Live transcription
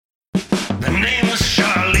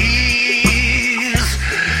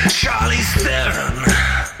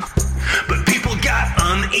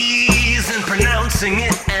sing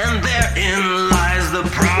it, and therein lies the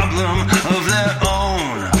problem of their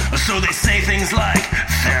own. So they say things like,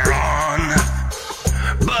 they're on.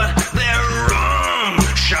 But they're wrong,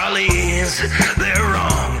 Charlize, they're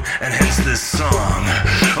wrong. And hence this song.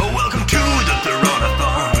 Welcome to the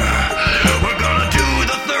Theronathon. We're gonna do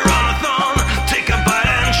the Theronathon. Take a bite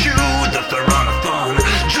and chew the Theronathon.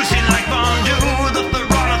 Juicy like fondue, the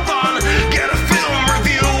Theronathon. Get a film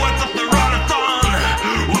review at the Theronathon.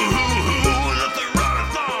 Woohoo, the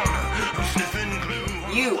Theronathon. I'm sniffing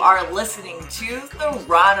glue. You are listening to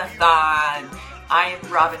Theronathon. I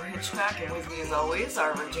am Robin Hitchcock, and with me as always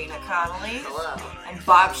are Regina Connolly. Hello. And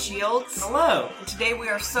Bob Shields. Hello. And today we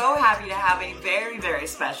are so happy to have a very, very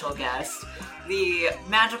special guest, the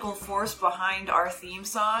magical force behind our theme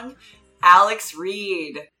song, Alex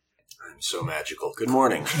Reed. I'm so magical. Good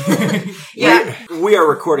morning. Yeah. We are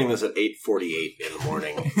recording this at 8:48 in the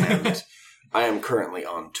morning, and I am currently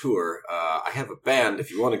on tour. I have a band. If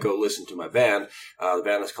you want to go listen to my band, the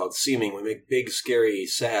band is called Seeming. We make big, scary,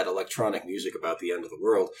 sad electronic music about the end of the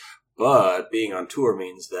world. But being on tour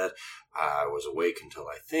means that I was awake until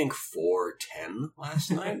I think 4:10 last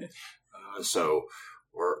night. So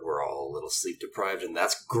we're all a little sleep deprived, and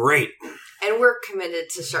that's great. And we're committed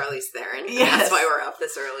to Charlize Theron. Yes. That's why we're up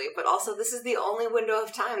this early. But also, this is the only window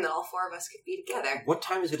of time that all four of us could be together. What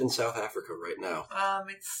time is it in South Africa right now?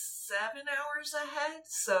 It's 7 hours ahead,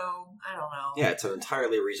 so I don't know. Yeah, it's an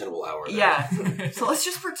entirely reasonable hour there. Yeah. So let's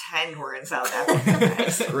just pretend we're in South Africa,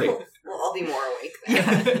 guys. Great. We'll all be more awake then.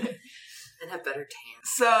 Yeah. And have better tan.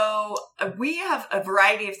 So, we have a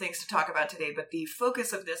variety of things to talk about today, but the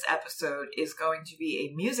focus of this episode is going to be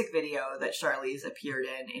a music video that Charlize appeared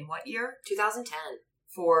in what year? 2010.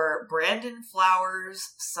 For Brandon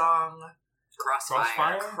Flowers' song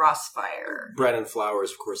Crossfire. Brandon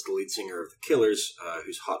Flowers, of course, the lead singer of The Killers,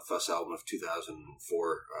 whose Hot Fuss album of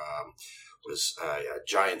 2004 was a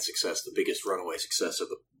giant success, the biggest runaway success of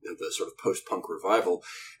the sort of post-punk revival.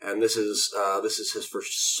 And this is his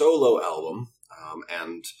first solo album,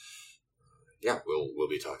 and yeah, we'll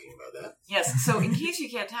be talking about that. Yes, so in case you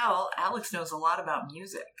can't tell, Alex knows a lot about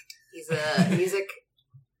music. He's a music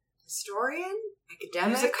historian?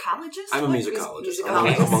 Academic? Musicologist? I'm a What? musicologist,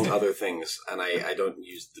 Musicologist. among other things, and I don't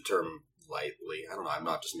use the term lightly. I don't know, I'm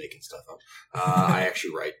not just making stuff up. I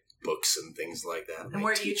actually write books and things like that. And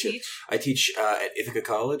where do you teach? I teach at Ithaca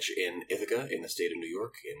College in Ithaca, in the state of New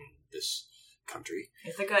York, in this country.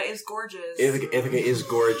 Ithaca is gorgeous. Ithaca is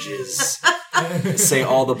gorgeous. Say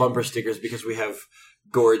all the bumper stickers because we have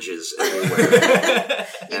gorges everywhere.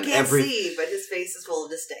 You can't see, but his face is full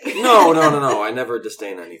of disdain. No. I never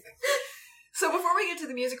disdain anything. So before we get to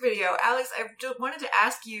the music video, Alex, I just wanted to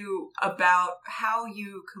ask you about how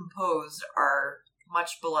you composed our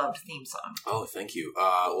much beloved theme song. Oh, thank you.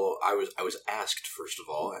 Well, I was asked first of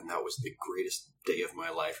all, and that was the greatest day of my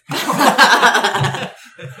life.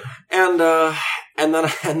 and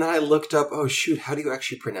then I looked up. Oh shoot, how do you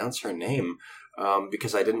actually pronounce her name?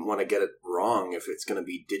 Because I didn't want to get it wrong if it's going to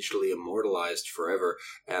be digitally immortalized forever.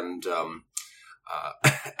 And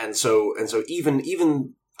so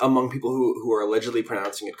even among people who are allegedly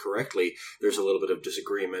pronouncing it correctly, there's a little bit of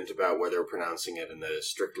disagreement about whether we're pronouncing it in the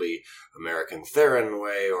strictly American Theron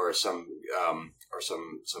way or some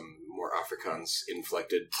more Afrikaans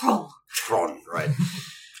inflected Tron, right?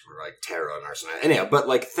 Or like Theron or something. Anyhow, but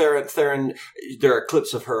like Theron, there are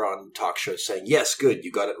clips of her on talk shows saying, "Yes, good,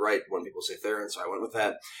 you got it right." When people say Theron, so I went with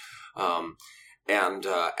that. And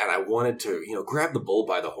I wanted to, grab the bull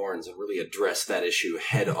by the horns and really address that issue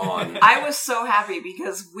head on. I was so happy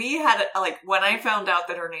because we had, when I found out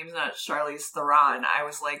that her name's not Charlize Theron, I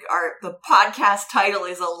was like, the podcast title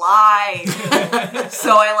is a lie.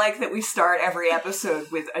 So I like that we start every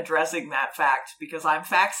episode with addressing that fact because I'm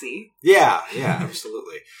faxy. Yeah,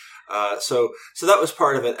 absolutely. So that was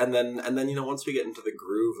part of it, and then once we get into the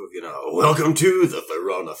groove of welcome to the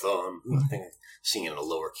Theronathon. I think I'm singing in a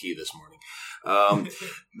lower key this morning.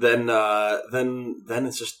 Then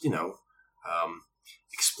it's just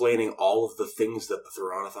explaining all of the things that the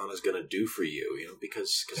Theronathon is going to do for you,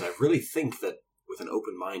 because I really think that with an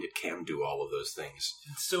open mind it can do all of those things.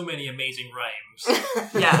 So many amazing rhymes.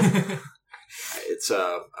 Yeah. It's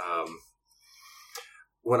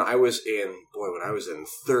when I was in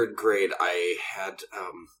third grade, I had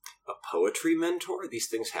a poetry mentor. These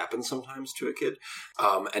things happen sometimes to a kid,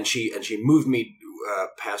 and she moved me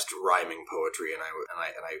past rhyming poetry, and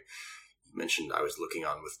I mentioned I was looking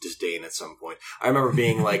on with disdain at some point. I remember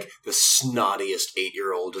being like the snottiest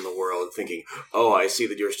 8-year-old in the world, thinking, "Oh, I see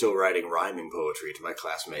that you're still writing rhyming poetry," to my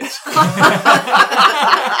classmates.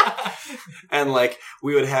 And like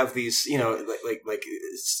we would have these, like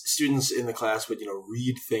students in the class would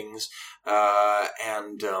read things,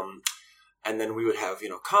 and then we would have,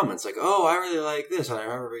 comments like, "Oh, I really like this." And I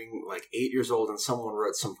remember being like 8 years old and someone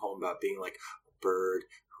wrote some poem about being like a bird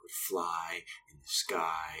who would fly in the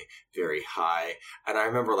sky very high. And I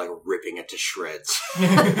remember like ripping it to shreds,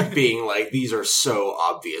 being like, these are so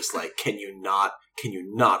obvious. Like, can you not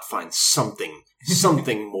find something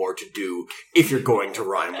more to do if you're going to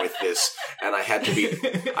rhyme with this? And I had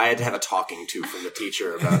to have a talking to from the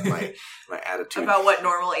teacher about my attitude. About what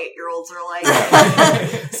normal 8-year-olds are like.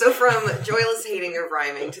 So from joyless hating of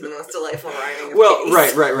rhyming to the most delightful rhyming of Well,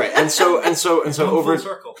 case. right. And so over full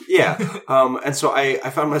circle. Yeah. And so I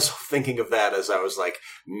found myself thinking of that as I was like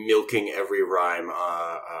milking every rhyme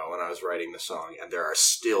when I was writing the song, and there are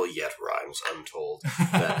still yet rhymes untold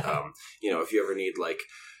that if you ever need like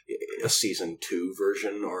a season 2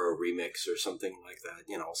 version or a remix or something like that,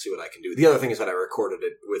 I'll see what I can do. The other thing is that I recorded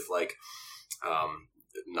it with like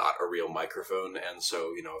not a real microphone, and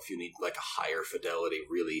so if you need like a higher fidelity,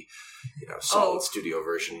 really solid studio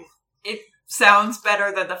version, it sounds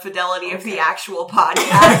better than the fidelity of the actual podcast.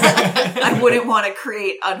 I wouldn't want to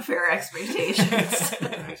create unfair expectations.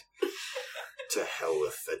 Right. To hell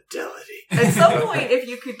with fidelity. At some point, if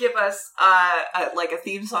you could give us like a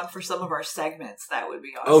theme song for some of our segments, that would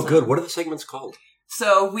be awesome. Oh, good. What are the segments called?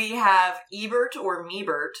 So we have Ebert or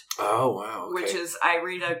Meebert. Oh, wow. Okay. Which is, I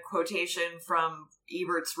read a quotation from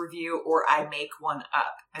Ebert's review, or I make one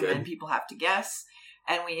up, and Good. then people have to guess.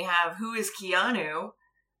 And we have Who is Keanu,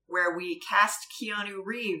 where we cast Keanu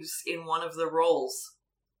Reeves in one of the roles.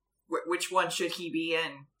 Which one should he be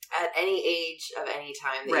in? At any age of any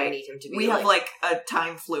time that you need him to be. We have like a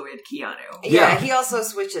time fluid Keanu. Yeah, he also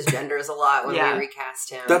switches genders a lot when we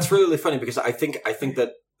recast him. That's really funny because I think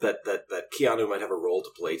that Keanu might have a role to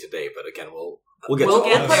play today, but again, we'll get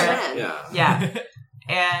there. Yeah. Yeah.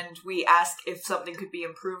 And we ask if something could be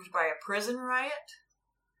improved by a prison riot.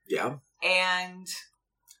 Yeah. And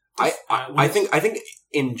I think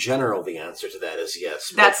in general the answer to that is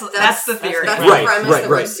yes. That's the theory. That's right, the premise right, that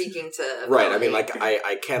we're seeking to Right. validate. I mean, like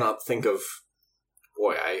I cannot think of.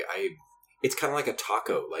 Boy, it's kind of like a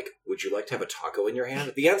taco. Like, would you like to have a taco in your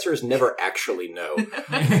hand? The answer is never actually no.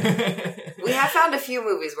 We have found a few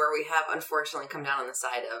movies where we have unfortunately come down on the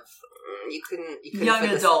side of you couldn't young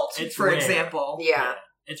adult, for rare. example. Yeah.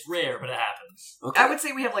 It's rare, but it happens. Okay. I would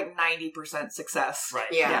say we have like 90% success.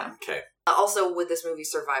 Right. Yeah. Okay. Also, would this movie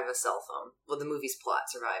survive a cell phone? Would the movie's plot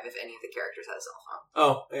survive if any of the characters had a cell phone?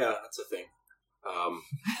 Oh, yeah, that's a thing.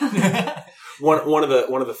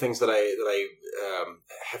 One of the things that I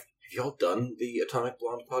have y'all done the Atomic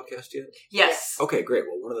Blonde podcast yet? Yes. Okay, great.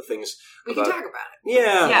 Well, one of the things We can talk about it.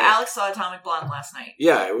 Yeah. Yeah, Alex saw Atomic Blonde last night.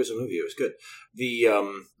 Yeah, it was a movie. It was good. The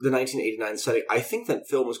 1989 setting. I think that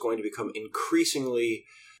film is going to become increasingly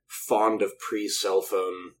fond of pre-cell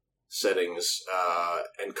phone settings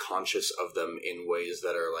and conscious of them in ways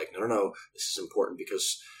that are like, no, this is important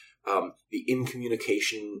because the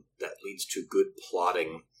incommunication that leads to good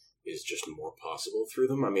plotting is just more possible through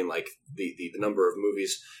them. I mean, like the number of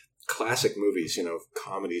movies, classic movies,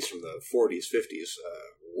 comedies from the 40s, 50s,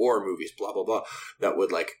 war movies, blah, blah, blah, that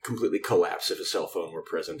would like completely collapse if a cell phone were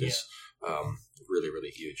present is really, really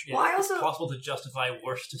huge. Yeah, Well, it's possible to justify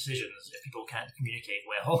worse decisions if people can't communicate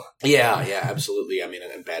well. Yeah, absolutely. I mean,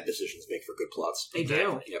 and bad decisions make for good plots. They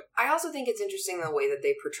do. Yep. I also think it's interesting the way that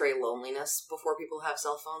they portray loneliness before people have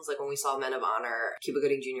cell phones. Like when we saw Men of Honor, Cuba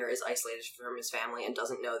Gooding Jr. is isolated from his family and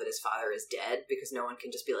doesn't know that his father is dead because no one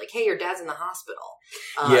can just be like, hey, your dad's in the hospital.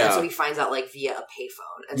 And so he finds out like via a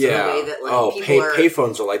payphone. And so the way that like people are...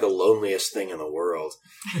 payphones are like the loneliest thing in the world.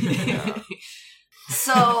 Yeah.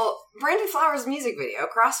 So, Brandon Flowers' music video,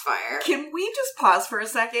 Crossfire. Can we just pause for a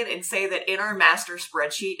second and say that in our master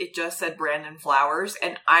spreadsheet, it just said Brandon Flowers,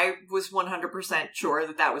 and I was 100% sure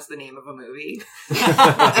that was the name of a movie.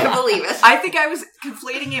 I believe it. I think I was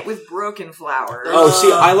conflating it with Broken Flowers. Oh,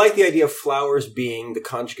 see, I like the idea of flowers being the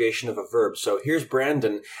conjugation of a verb. So here's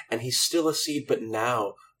Brandon, and he's still a seed, but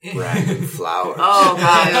now Brandon Flowers. Oh,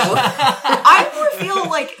 God. I more feel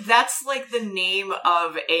like that's like the name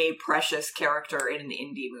of a Precious character in an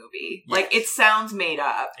indie movie. Yes. Like, it sounds made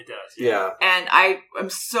up. It does. Yeah. And I am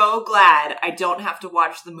so glad I don't have to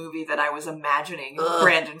watch the movie that I was imagining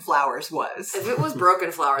Brandon Flowers was. If it was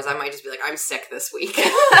Broken Flowers, I might just be like, I'm sick this week. And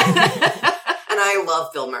I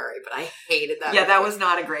love Bill Murray, but I hated that movie. That was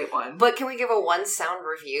not a great one. But can we give a one sound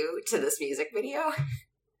review to this music video?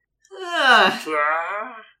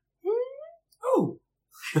 Oh.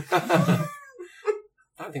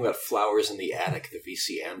 I think about Flowers in the Attic, the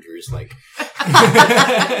V.C. Andrews, like,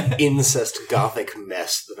 incest gothic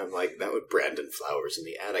mess that I'm like, that would Brandon Flowers in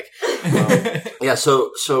the Attic. Yeah,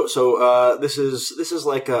 so this is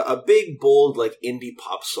like a big, bold, like, indie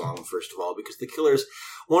pop song, first of all, because the Killers,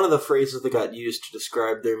 one of the phrases that got used to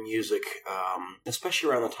describe their music,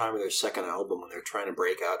 especially around the time of their second album when they were trying to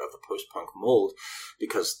break out of the post-punk mold,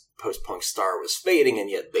 because post-punk star was fading,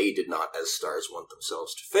 and yet they did not, as stars, want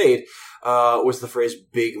themselves to fade, was the phrase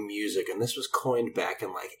big music. And this was coined back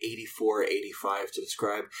in like 84, 85 to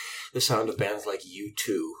describe the sound of bands like U2,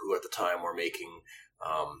 who at the time were making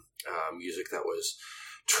music that was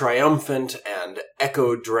triumphant and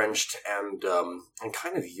echo-drenched and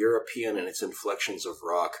kind of European in its inflections of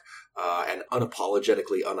rock, and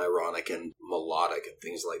unapologetically unironic and melodic and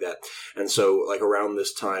things like that. And so, like, around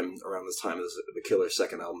this time is the Killer's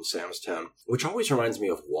second album, Sam's Town, which always reminds me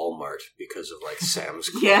of Walmart because of, like, Sam's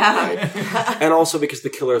Club, Yeah. right? And also because the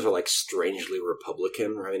Killers are, like, strangely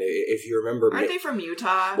Republican. I mean, if you remember... Aren't they from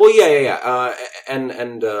Utah? Well, yeah. I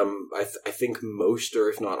think most, or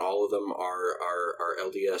if not all of them, are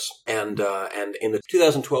LDS. And in the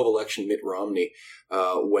 2012 election, Mitt Romney,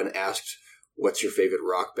 when asked, "What's your favorite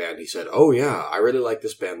rock band?" he said, "Oh yeah, I really like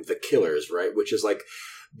this band, The Killers," right? Which is like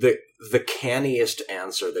the canniest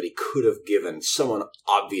answer that he could have given. Someone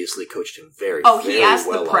obviously coached him very, He asked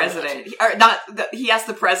well the president, he asked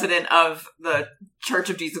the president of the Church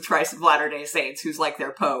of Jesus Christ of Latter-day Saints, who's like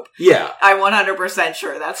their pope. Yeah. I'm 100%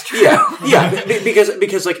 sure that's true. Yeah,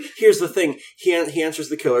 because like, here's the thing. He answers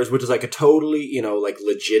The Killers, which is like a totally, like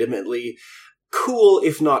legitimately cool,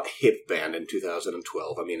 if not hip band in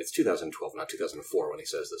 2012. I mean, it's 2012, not 2004 when he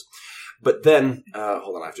says this. But then,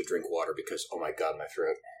 hold on, I have to drink water because, oh my god, my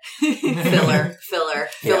throat.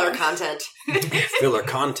 Filler content. Filler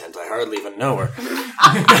content, I hardly even know her.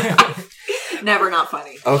 Never not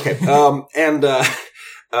funny. Okay,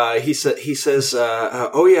 he says,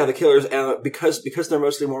 oh yeah, The Killers, because they're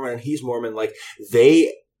mostly Mormon and he's Mormon, like,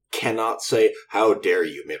 they cannot say, "How dare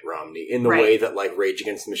you, Mitt Romney," in the way that, like, Rage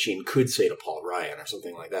Against the Machine could say to Paul Ryan or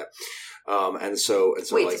something like that. And so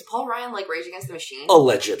Wait, like, does Paul Ryan like Rage Against the Machine?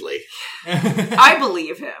 allegedly. I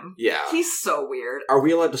believe him. Yeah. He's so weird. Are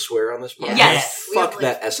we allowed to swear on this podcast? Yes. Fuck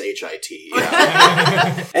that S-H-I-T.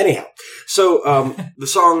 Yeah. Anyhow, so the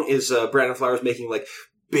song is Brandon Flowers making, like,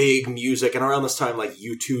 big music, and around this time, like,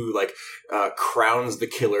 U2, like, crowns the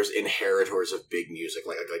Killers inheritors of big music.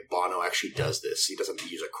 Like Bono actually does this. He doesn't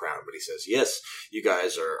use a crown, but he says, "Yes, you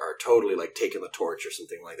guys are totally, like, taking the torch," or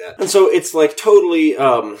something like that. And so it's, like, totally,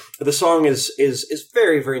 the song is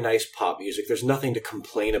very, very nice pop music. There's nothing to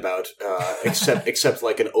complain about, except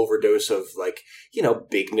like an overdose of, like,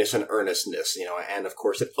 bigness and earnestness, and of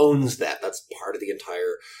course it owns that. That's part of the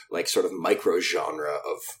entire, like, sort of micro genre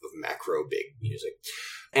of macro big music.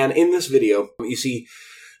 And in this video, you see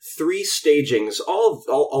 3 stagings,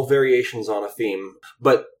 all variations on a theme,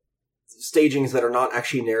 but stagings that are not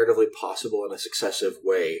actually narratively possible in a successive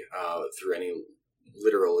way through any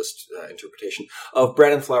literalist interpretation of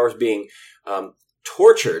Brandon Flowers being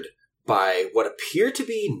tortured by what appear to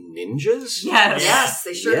be ninjas. Yes,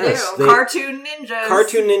 they sure do. Cartoon ninjas.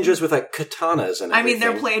 Cartoon ninjas with, like, katanas and everything. I mean,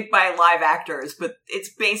 they're played by live actors, but it's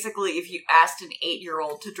basically if you asked an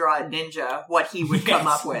 8-year-old to draw a ninja, what he would come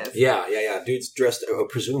up with. Yeah. Dudes dressed,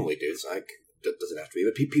 presumably dudes, like, doesn't have to be,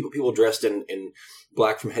 but people dressed in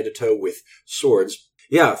black from head to toe with swords.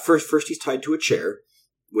 Yeah, first he's tied to a chair,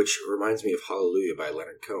 which reminds me of Hallelujah by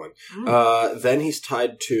Leonard Cohen. Then he's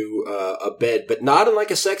tied to a bed, but not in, like,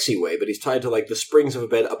 a sexy way, but he's tied to, like, the springs of a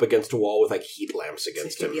bed up against a wall with, like, heat lamps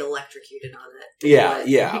against so he him. can be electrocuted on it.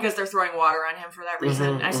 Yeah. Because they're throwing water on him for that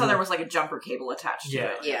reason. Mm-hmm, I saw there was, like, a jumper cable attached to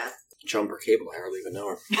it. Yeah. Jumper cable, I hardly even know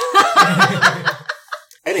her.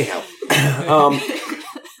 Anyhow.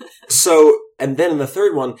 So, and then in the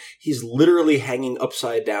third one, he's literally hanging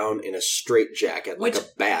upside down in a straitjacket, like a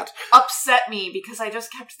bat. Upset me because I just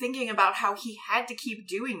kept thinking about how he had to keep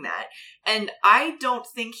doing that. And I don't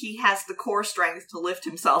think he has the core strength to lift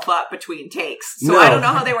himself up between takes. So I don't know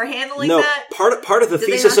how they were handling that. Part of the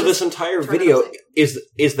thesis of this entire video him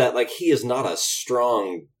is that, like, he is not a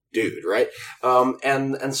strong dude, right?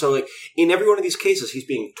 And so, like, in every one of these cases, he's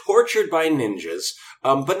being tortured by ninjas,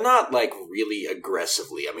 but not, like, really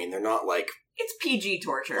aggressively. I mean, they're not, like... It's PG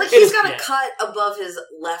torture. Like, he's got a cut above his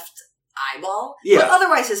left eyeball, but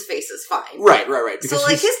otherwise his face is fine. Right. So,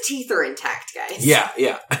 like, his teeth are intact, guys.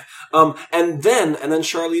 Yeah. And then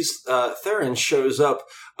Charlize Theron shows up,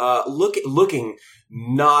 looking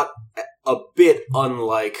not a bit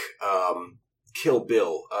unlike Kill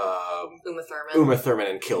Bill. Uma Thurman. Uma Thurman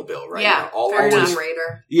and Kill Bill, right? Yeah, Fair always, Tomb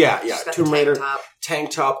Raider. Yeah, She's got Tomb the Raider. tank top. Tank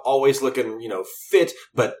top, always looking, fit,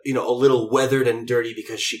 but, a little weathered and dirty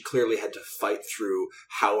because she clearly had to fight through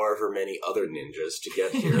however many other ninjas to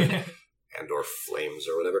get here. And or flames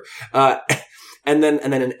or whatever. And then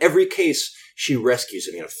in every case, she rescues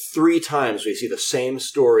him. 3 times we see the same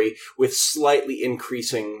story with slightly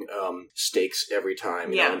increasing stakes every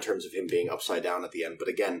time, in terms of him being upside down at the end. But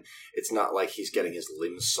again, it's not like he's getting his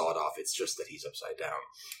limbs sawed off. It's just that he's upside down.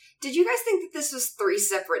 Did you guys think that this was 3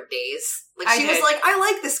 separate days? She did. was like, I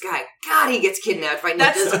like this guy. God, he gets kidnapped by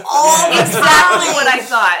That's ninjas all the exactly time. what I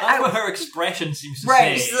thought. That's what her expression seems to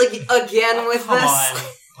Right. say. She's like, again with Come this?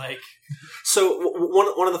 on. Like... So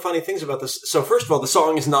one of the funny things about this, so first of all, the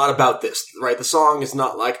song is not about this, right? The song is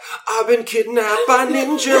not like, I've been kidnapped by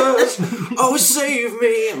ninjas, oh save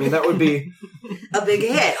me. I mean, that would be A big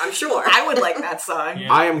hit, I'm sure. I would like that song.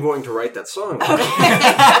 Yeah. I am going to write that song.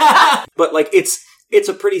 Okay. But it's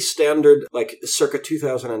a pretty standard, circa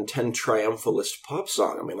 2010 triumphalist pop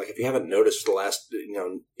song. I mean, if you haven't noticed the last,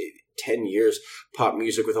 10 years, pop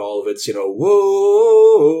music with all of its,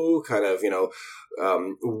 whoa, kind of,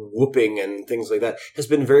 whooping and things like that has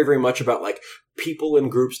been very, very much about people in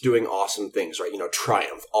groups doing awesome things, right?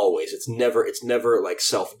 Triumph always. It's never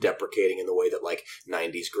self-deprecating in the way that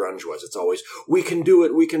 90s grunge was. It's always, we can do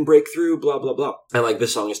it, we can break through, blah, blah, blah. And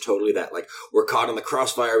this song is totally that. We're caught in the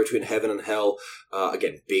crossfire between heaven and hell.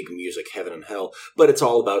 Again, big music, heaven and hell. But it's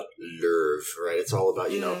all about love, right? It's all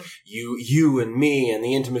about, you and me and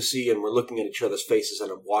the intimacy, and we're looking at each other's faces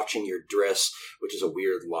and I'm watching your dress, which is a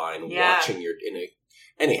weird line, watching your,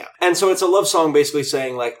 anyhow. And so it's a love song basically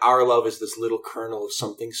saying our love is this little kernel of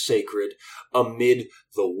something sacred amid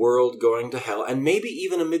the world going to hell. And maybe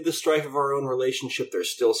even amid the strife of our own relationship,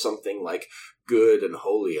 there's still something good and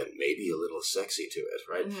holy and maybe a little sexy to it,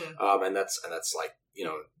 right? Mm-hmm. And that's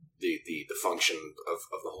the function of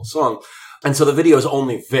the whole song. And so the video is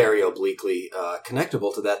only very obliquely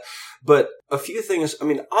connectable to that. But a few things,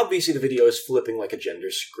 obviously the video is flipping a gender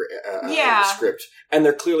script, and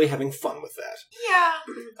they're clearly having fun with that. Yeah.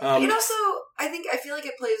 It also, I feel like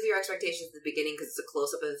it plays with your expectations at the beginning because it's a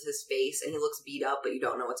close-up of his face and he looks beat up, but you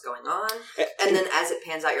don't know what's going on. And then as it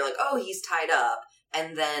pans out, you're like, oh, he's tied up.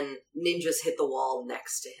 And then ninjas hit the wall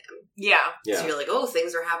next to him. Yeah. So you're like, oh,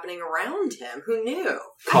 things are happening around him. Who knew?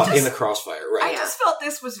 Caught in the crossfire, right? I just felt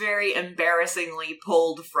this was very embarrassing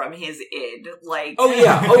pulled from his id. Oh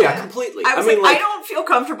yeah, completely. I was I don't feel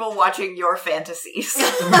comfortable watching your fantasies.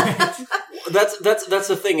 That's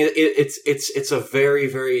the thing. It's a very,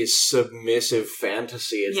 very submissive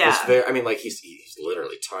fantasy. It's this very, he's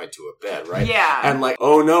literally tied to a bed, right? Yeah. And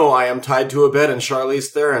oh no, I am tied to a bed and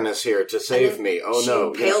Charlize Theron is here to save me. Oh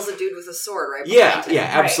no. She impales a dude with a sword right behind him. Yeah,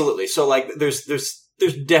 absolutely. So there's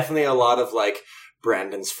definitely a lot of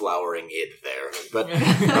Brandon's flowering id there. But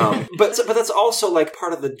but that's also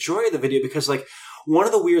part of the joy of the video because one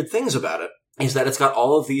of the weird things about it is that it's got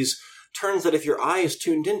all of these turns that if your eye is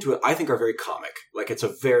tuned into it, I think are very comic. It's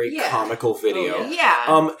a very comical video. Oh,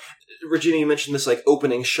 yeah. Regina, you mentioned this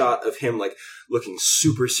opening shot of him looking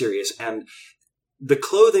super serious, and the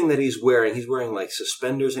clothing that he's wearing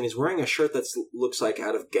suspenders, and he's wearing a shirt that looks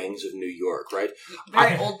out of Gangs of New York, right?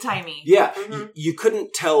 Very old-timey. Yeah. Mm-hmm. You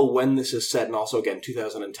couldn't tell when this is set, and also, again,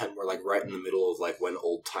 2010, we're right in the middle of when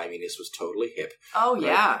old-timiness was totally hip. Oh, right?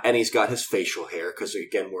 yeah. And he's got his facial hair, because,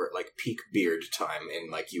 again, we're at peak beard time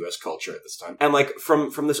in U.S. culture at this time. And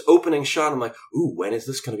from this opening shot, I'm ooh, when is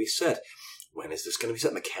this going to be set? When is this going to be set?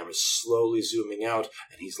 And the camera's slowly zooming out,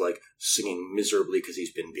 and he's singing miserably because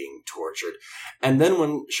he's been being tortured. And then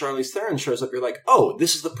when Charlize Theron shows up, you're oh,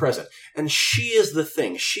 this is the present. And she is the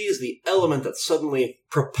thing. She is the element that suddenly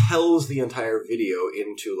propels the entire video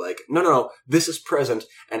into no, this is present,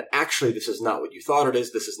 and actually this is not what you thought it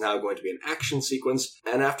is. This is now going to be an action sequence.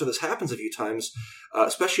 And after this happens a few times,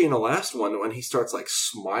 especially in the last one, when he starts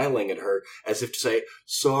smiling at her as if to say,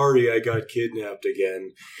 sorry, I got kidnapped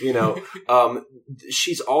again,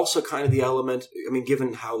 she's also kind of the element,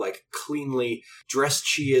 given how cleanly dressed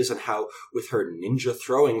she is and how with her ninja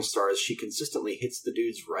throwing stars, she consistently hits the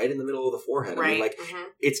dudes right in the middle of the forehead. Right.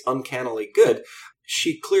 It's uncannily good.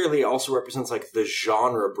 She clearly also represents the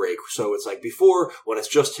genre break. So it's before, when it's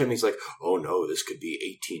just him, he's oh no, this could be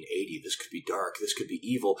 1880, this could be dark, this could be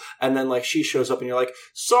evil. And then she shows up and you're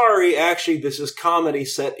sorry, actually this is comedy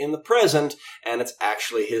set in the present, and it's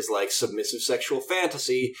actually his submissive sexual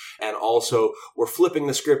fantasy, and also we're flipping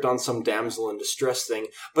the script on some damsel in distress thing,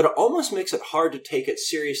 but it almost makes it hard to take it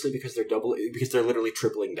seriously because they're literally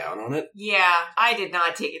tripling down on it. Yeah, I did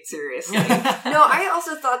not take it seriously. No, I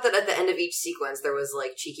also thought that at the end of each sequence there was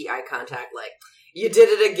cheeky eye contact, you did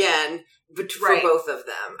it again. for both of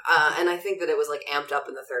them. And I think that it was like amped up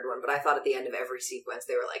in the third one, but I thought at the end of every sequence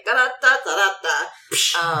they were like da da da da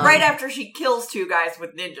da. Right after she kills two guys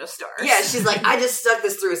with ninja stars. Yeah, she's like, I just stuck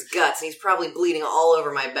this through his guts and he's probably bleeding all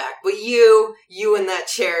over my back. But you in that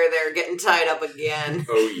chair there getting tied up again.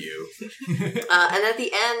 Oh, you. And at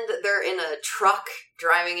the end, they're in a truck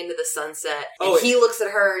driving into the sunset. And Oh, he looks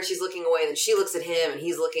at her and she's looking away. Then she looks at him and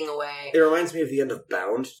he's looking away. It reminds me of the end of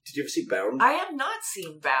Bound. Did you ever see Bound? I have not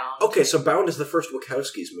seen Bound. Okay, so Bound is the first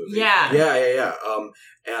Wachowski's movie. Yeah. Yeah.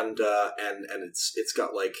 And it's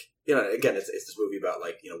got like, you know, again, it's this movie about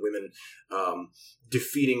like, you know, women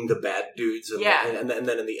defeating the bad dudes, and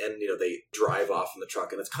then in the end, you know, they drive off in the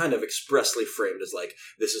truck, and it's kind of expressly framed as like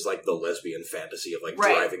this is like the lesbian fantasy of like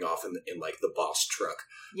driving off in like the boss truck.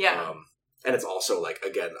 Yeah. And it's also like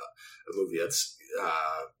again a movie that's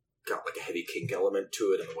got like a heavy kink element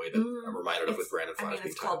to it in the way that I'm reminded of with Brandon Flowers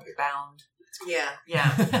being it's called tied up. Bound.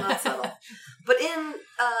 Yeah, not subtle. But in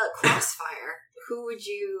Crossfire, who would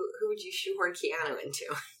you shoehorn Keanu into?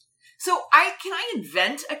 So can I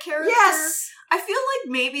invent a character? Yes. I feel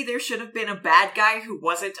like maybe there should have been a bad guy who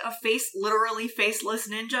wasn't a literally faceless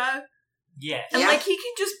ninja. Yes. And like he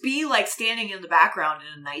can just be like standing in the background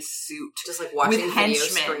in a nice suit. Just like watching with video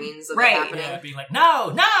henchmen. screens of Right. it happening. Yeah, being like,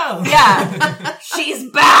 no! Yeah. She's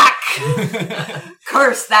back!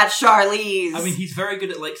 Curse that Charlize. I mean, he's very good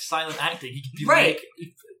at like silent acting. He can be Right.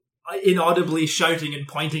 like inaudibly shouting and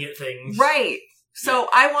pointing at things. Right. So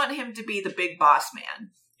I want him to be the big boss man.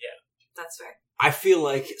 That's fair. I feel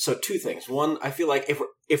like, so two things. One, I feel like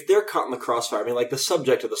if they're caught in the crossfire, I mean, like the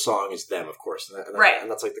subject of the song is them, of course,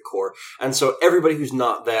 and that's like the core. And so everybody who's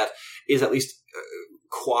not that is at least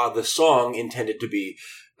qua the song intended to be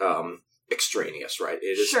extraneous, right?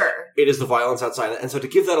 It is, It is the violence outside. And so to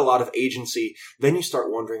give that a lot of agency, then you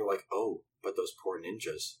start wondering like, oh, but those poor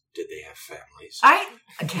ninjas, did they have families? I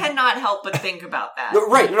cannot help but think about that. No,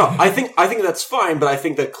 right, no. I think that's fine, but I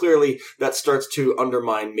think that clearly that starts to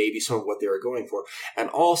undermine maybe some of what they were going for. And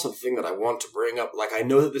also the thing that I want to bring up, like I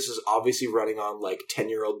know that this is obviously running on like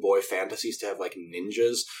 10-year-old boy fantasies to have like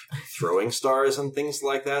ninjas throwing stars and things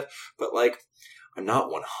like that, but like I'm not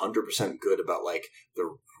 100% good about like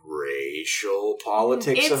the racial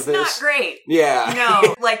politics of this. It's not great. Yeah.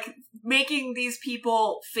 No, like making these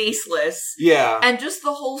people faceless. Yeah. And just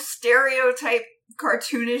the whole stereotype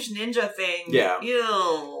cartoonish ninja thing. Yeah.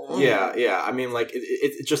 Ew. Yeah. I mean, like,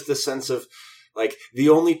 it's just the sense of, like, the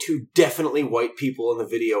only two definitely white people in the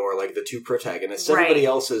video are, like, the two protagonists. Everybody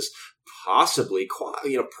else is possibly,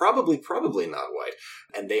 probably not white.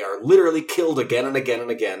 And they are literally killed again and again and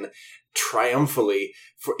again, triumphantly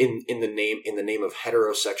in the name of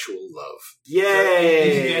heterosexual love.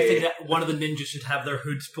 Yay! I think that one of the ninjas should have their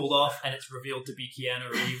hoods pulled off, and it's revealed to be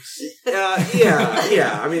Keanu Reeves.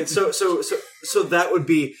 Yeah. I mean, so that would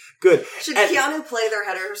be good. Should Keanu play their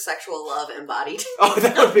heterosexual love embodied? Oh,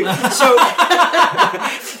 that would be so.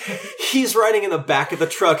 He's riding in the back of the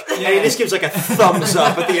truck, and he just gives like a thumbs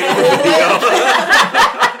up at the end of the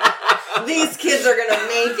video. These kids are gonna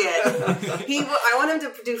make it. I want him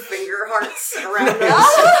to do finger hearts around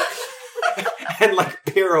us. And like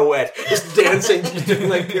pirouette, just dancing, just doing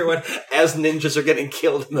like pirouette as ninjas are getting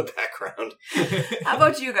killed in the background. How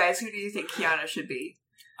about you guys? Who do you think Keanu should be?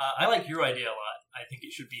 I like your idea a lot. I think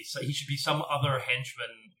he should be some other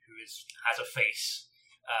henchman who has a face,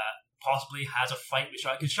 possibly has a fight with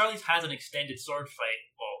Charlize, because Charlize has an extended sword fight,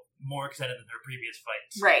 well, more extended than her previous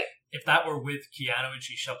fights. Right. If that were with Keanu and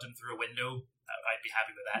she shoved him through a window, I'd be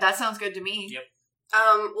happy with that. That sounds good to me. Yep.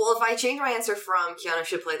 Well, if I change my answer from Keanu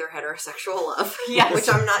should play their heterosexual love, yes. which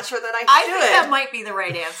I'm not sure that I should. think that might be the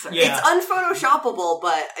right answer. Yeah. It's unphotoshoppable,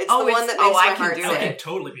 but it's the one that makes my heart do sing. It can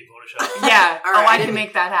totally be Photoshop. Yeah. All right, I can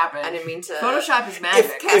make that happen. I didn't mean to. Photoshop is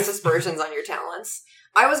magic. Cast aspersions on your talents.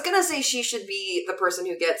 I was gonna say she should be the person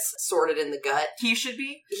who gets sorted in the gut. He should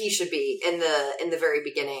be? He should be in the very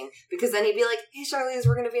beginning, because then he'd be like, "Hey, Charlize,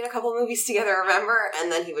 we're gonna be in a couple movies together, remember?"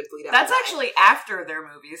 And then he would bleed out. That's actually after their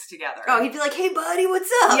movies together. Oh, he'd be like, "Hey, buddy,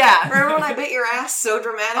 what's up?" Yeah. Remember when I bit your ass so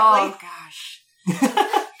dramatically? Oh gosh.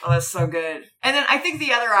 Oh, that's so good. And then I think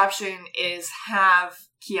the other option is have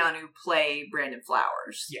Keanu play Brandon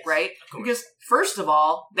Flowers, Yes, right? of course. Because first of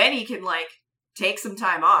all, then he can like take some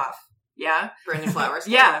time off. Yeah? Brandon Flowers.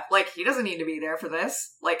 Yeah, like he doesn't need to be there for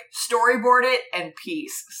this. Like storyboard it and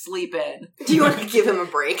peace. Sleep in. Do you want to give him a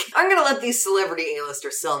break? I'm gonna let these celebrity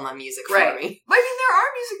A-listers sell my music for Right. me. I mean, there are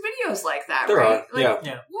music videos like that, There right? are, Like,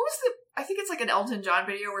 yeah. What was I think it's like an Elton John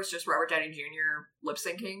video where it's just Robert Downey Jr. lip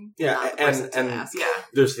syncing. Yeah, Not the person to and ask. Yeah.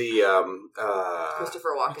 there's the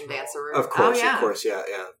Christopher Walken dancer room. of course, yeah.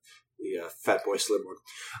 yeah, the Fat Boy Slim one.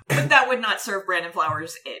 But that would not serve Brandon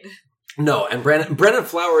Flowers' id. No, and Brennan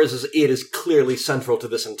Flowers is clearly central to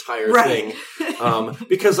this entire thing.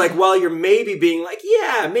 Because, like, while you're maybe being like,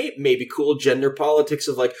 yeah, maybe cool gender politics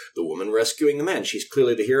of, like, the woman rescuing the man. She's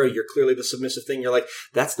clearly the hero. You're clearly the submissive thing. You're like,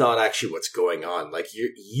 that's not actually what's going on. Like,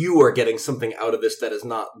 you are getting something out of this that is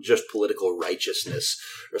not just political righteousness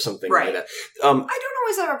or something like that. I don't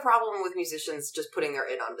always have a problem with musicians just putting their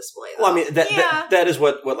it on display, though. Well, I mean, that is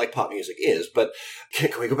what, like, pop music is. But can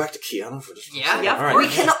we go back to Keanu for just a second? Yeah. All right. We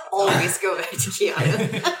can always go back to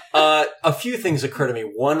Keanu. A few things occur to me.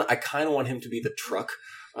 One, I kind of want him to be the truck.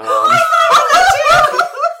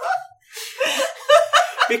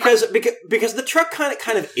 Because the truck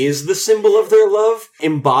kind of is the symbol of their love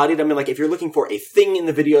embodied. I mean, like, if you're looking for a thing in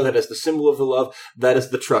the video that is the symbol of the love, that is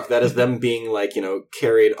the truck. That is them being, like,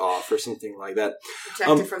 carried off or something like that.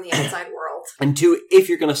 Protected from the outside world. And two, if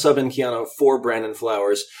you're going to sub in Keanu for Brandon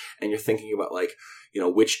Flowers and you're thinking about, like,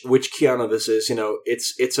 which Keanu this is,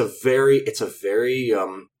 it's a very,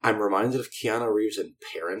 I'm reminded of Keanu Reeves in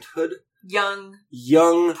Parenthood. Young,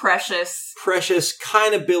 precious,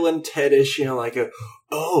 kind of Bill and Ted-ish, like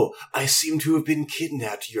I seem to have been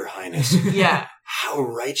kidnapped, Your Highness. Yeah. How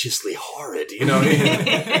righteously horrid, Good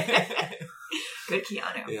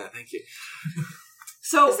Keanu. Yeah, thank you.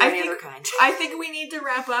 So I think we need to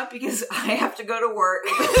wrap up because I have to go to work.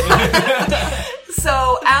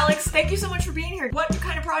 So, Alex, thank you so much for being here. What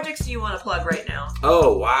kind of projects do you want to plug right now?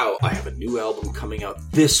 Oh, wow. I have a new album coming out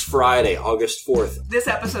this Friday, August 4th. This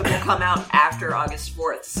episode will come out after August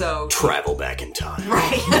 4th, so... Travel back in time.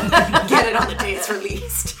 Right. Get it on the day it's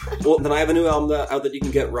released. Well, then I have a new album out that you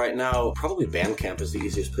can get right now. Probably Bandcamp is the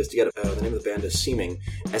easiest place to get it. The name of the band is Seeming.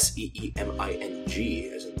 Seeming, as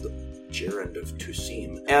in the gerund of to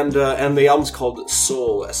seem. And the album's called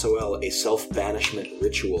Soul, S-O-L, A Self-Banishment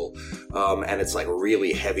Ritual. And it's like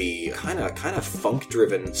really heavy, kind of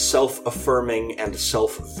funk-driven, self-affirming and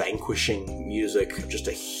self-vanquishing music. Just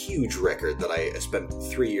a huge record that I spent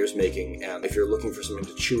 3 years making. And if you're looking for something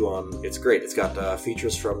to chew on, it's great. It's got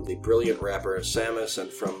features from the brilliant rapper Samus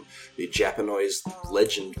and from the Japanoise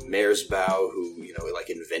legend Merzbow, who,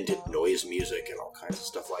 invented noise music and all kinds of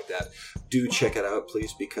stuff like that. Do check it out,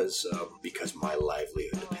 please, because my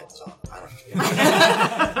livelihood depends on it. I don't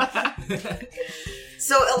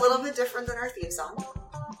So a little bit different than our theme song.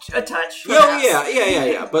 A touch. Oh,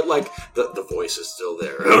 yeah. But, like, the voice is still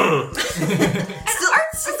there.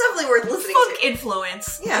 It's definitely worth listening Funk to.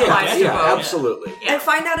 Influence. Yeah, absolutely. Yeah. And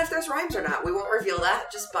find out if there's rhymes or not. We won't reveal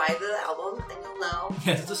that. Just buy the album and you'll know.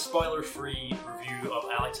 Yeah, it's a spoiler-free review of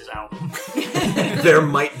Alex's album. There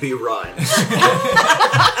might be rhymes.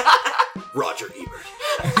 Roger Ebert.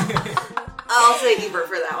 I'll say Ebert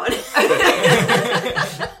for that one.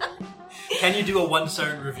 Can you do a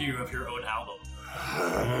one-sound review of your own album?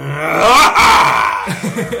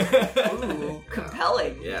 Ooh,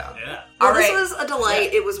 compelling. Yeah. Well, this was a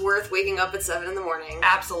delight. It was worth waking up at 7 a.m.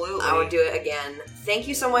 Absolutely. I would do it again. Thank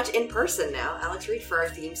you so much in person now, Alex Reed, for our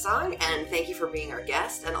theme song, and thank you for being our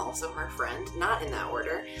guest and also our friend. Not in that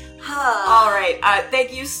order. All right.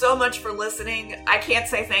 Thank you so much for listening. I can't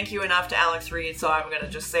say thank you enough to Alex Reed, so I'm going to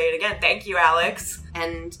just say it again. Thank you, Alex.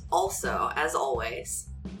 And also, as always,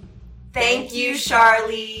 thank you,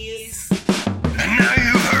 Charlize. And now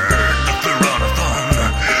you've heard the Theronathon.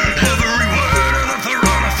 Every word of the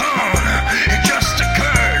Theronathon. It just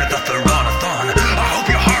occurred at the Theronathon. I hope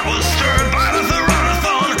your heart was stirred by the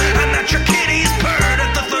Theronathon, and that your kitties purred at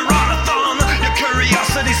the Theronathon. Your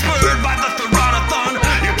curiosity spurred by the Theronathon.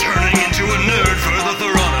 You're turning into a nerd for the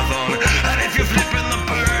Theronathon. And if you're flipping the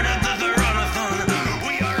bird at the Theronathon,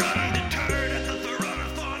 we are undeterred at the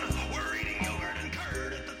Theronathon. We're eating yogurt and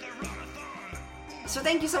curd at the Theronathon. So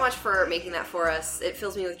thank you so much for making that for us. It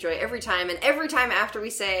fills me with joy every time. And every time after we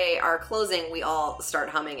say our closing, we all start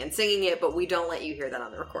humming and singing it, but we don't let you hear that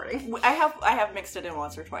on the recording. I have mixed it in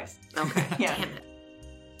once or twice. Okay. Yeah. Damn it.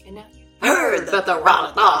 And now Heard the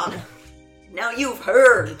Theronathon. Now you've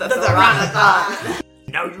heard the Theronathon.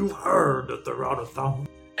 Now you've heard the Theronathon.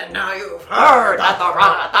 And now you've heard the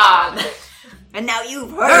Theronathon. And now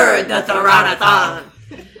you've heard the Theronathon.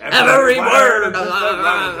 Every word of the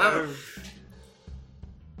Theronathon.